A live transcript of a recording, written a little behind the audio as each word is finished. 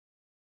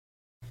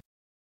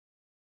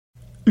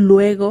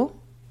Luego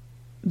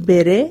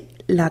veré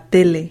la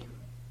tele.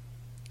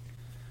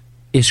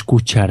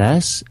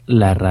 ¿Escucharás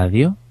la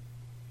radio?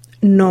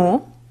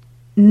 No,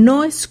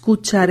 no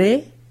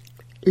escucharé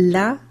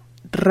la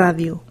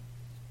radio.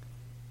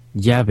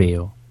 Ya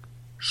veo,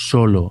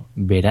 solo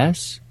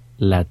verás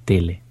la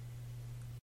tele.